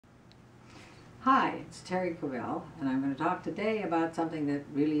Hi, it's Terry Kovel, and I'm going to talk today about something that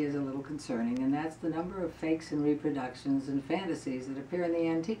really is a little concerning, and that's the number of fakes and reproductions and fantasies that appear in the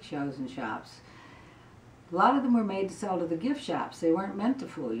antique shows and shops. A lot of them were made to sell to the gift shops. They weren't meant to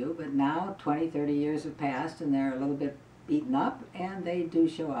fool you, but now 20, 30 years have passed and they're a little bit beaten up, and they do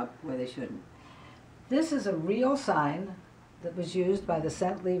show up where they shouldn't. This is a real sign that was used by the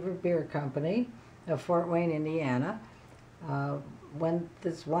St. Lever Beer Company of Fort Wayne, Indiana.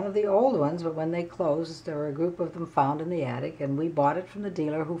 It's one of the old ones, but when they closed, there were a group of them found in the attic, and we bought it from the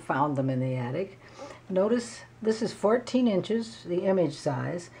dealer who found them in the attic. Notice this is 14 inches, the image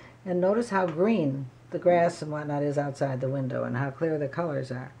size, and notice how green the grass and whatnot is outside the window and how clear the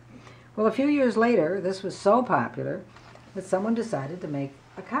colors are. Well, a few years later, this was so popular that someone decided to make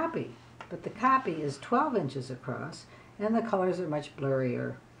a copy, but the copy is 12 inches across, and the colors are much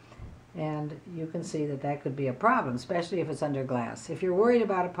blurrier. And you can see that that could be a problem, especially if it's under glass. If you're worried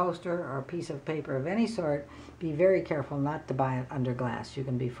about a poster or a piece of paper of any sort, be very careful not to buy it under glass. You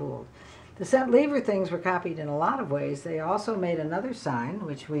can be fooled. The St. Lever things were copied in a lot of ways. They also made another sign,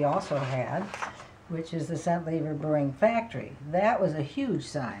 which we also had, which is the St. Lever Brewing Factory. That was a huge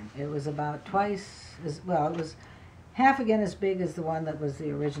sign. It was about twice as, well, it was half again as big as the one that was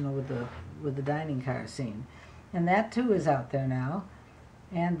the original with the dining car scene. And that too is out there now.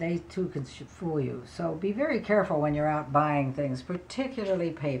 And they too can fool you. So be very careful when you're out buying things,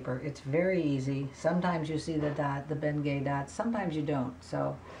 particularly paper. It's very easy. Sometimes you see the dot, the Bengay dots, sometimes you don't.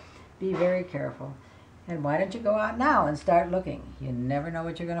 So be very careful. And why don't you go out now and start looking? You never know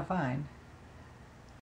what you're going to find.